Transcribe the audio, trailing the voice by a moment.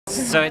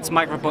So it's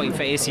Mike reporting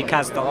for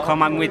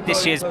ESCKAZ.com. I'm with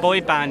this year's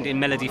boy band in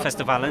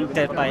Melodifestivalen,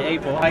 led by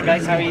April. Hi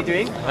guys, how are you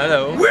doing?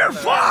 Hello. We're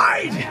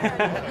fine!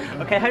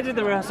 Okay, how did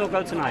the rehearsal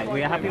go tonight? Were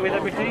you happy with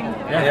everything?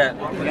 Yeah.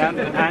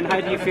 And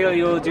how do you feel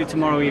you'll do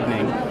tomorrow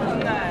evening?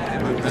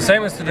 The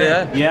same as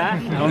today. Yeah?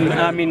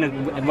 I mean,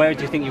 where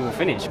do you think you will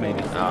finish,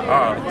 maybe?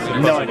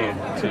 No idea.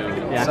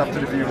 It's up to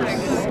the viewers.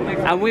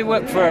 And we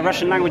work for a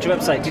Russian language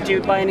website. Did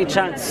you by any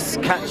chance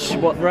catch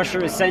what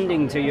Russia is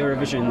sending to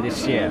Eurovision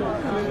this year?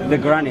 The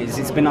grannies,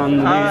 it's been on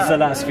the news the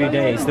last few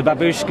days. The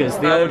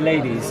babushkas, the old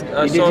ladies.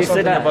 Did you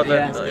see that? About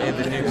that in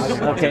the news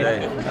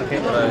today.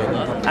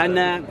 And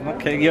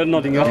okay, you're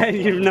nodding your head.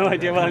 You have no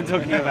idea what I'm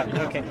talking about.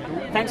 Okay,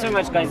 thanks so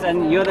much, guys.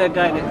 And you're the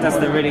guy that does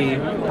the really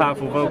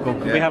powerful vocal.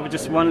 Could we have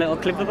just one little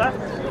clip of that?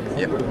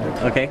 Yep.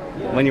 Okay,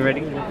 when you're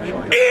ready.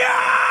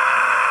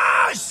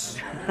 Yes!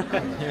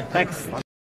 Thanks.